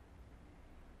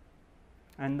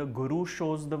and the Guru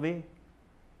shows the way.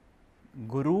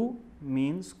 Guru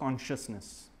means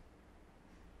consciousness,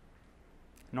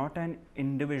 not an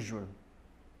individual.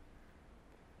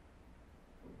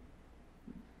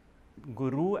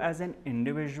 Guru as an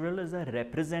individual is a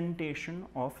representation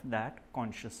of that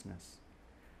consciousness.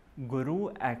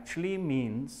 Guru actually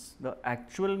means, the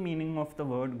actual meaning of the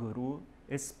word Guru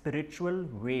is spiritual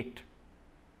weight.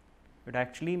 It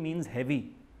actually means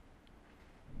heavy.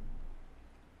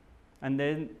 And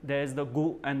then there's the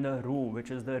Gu and the Ru,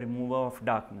 which is the remover of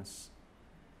darkness.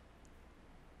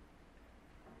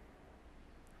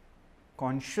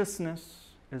 Consciousness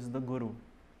is the Guru.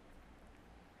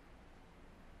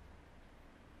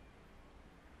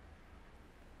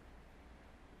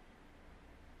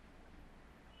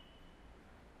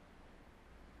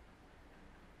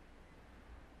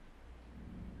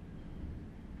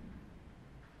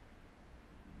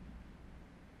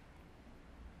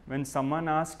 When someone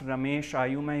asked Ramesh, "Are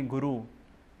you my Guru?"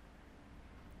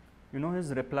 you know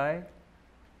his reply?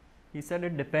 He said,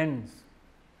 "It depends."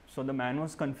 So the man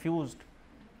was confused.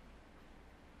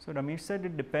 So Ramesh said,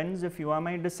 "It depends if you are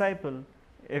my disciple.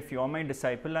 If you are my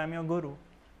disciple, I am your Guru."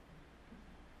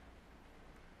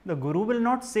 The Guru will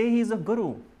not say he is a Guru,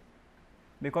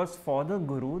 because for the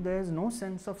Guru there is no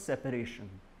sense of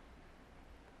separation.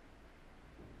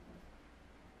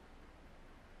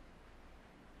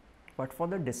 But for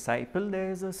the disciple, there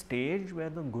is a stage where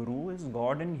the Guru is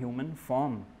God in human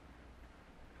form.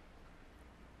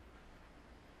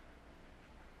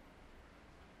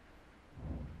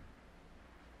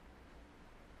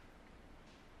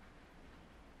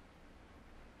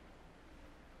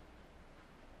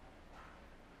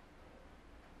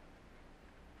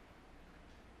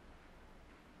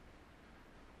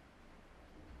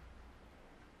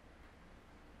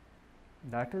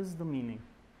 That is the meaning.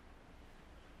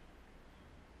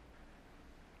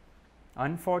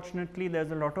 Unfortunately,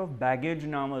 there's a lot of baggage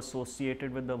now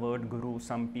associated with the word Guru.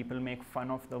 Some people make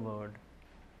fun of the word.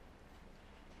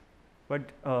 But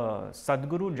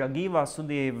Sadhguru Jagi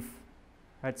Vasudev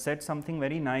had said something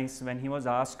very nice when he was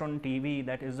asked on TV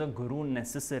that is a Guru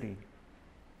necessary.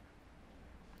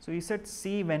 So he said,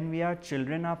 "See, when we are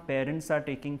children, our parents are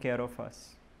taking care of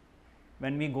us.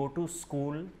 When we go to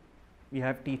school, we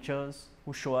have teachers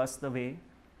who show us the way.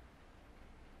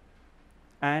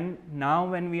 And now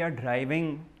when we are driving,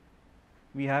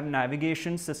 we have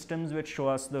navigation systems which show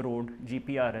us the road,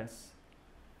 GPRS.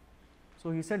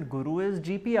 So he said, Guru is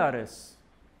GPRS,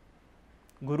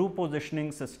 Guru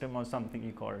positioning system or something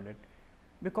he called it.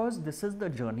 Because this is the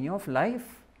journey of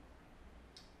life.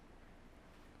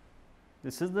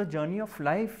 This is the journey of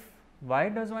life. Why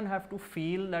does one have to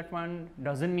feel that one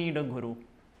doesn't need a Guru?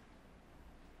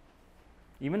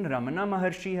 Even Ramana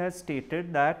Maharshi has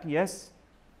stated that, yes,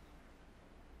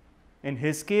 in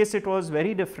his case it was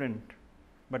very different.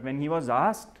 But when he was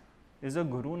asked, is a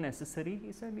Guru necessary?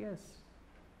 He said, yes.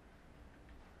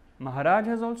 Maharaj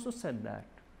has also said that.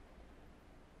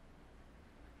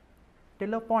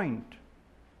 Till a point.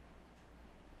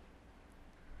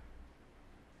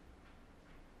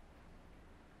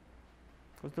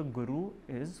 Because the Guru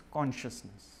is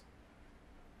consciousness.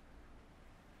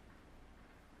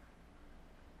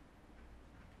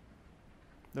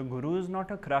 The Guru is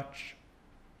not a crutch.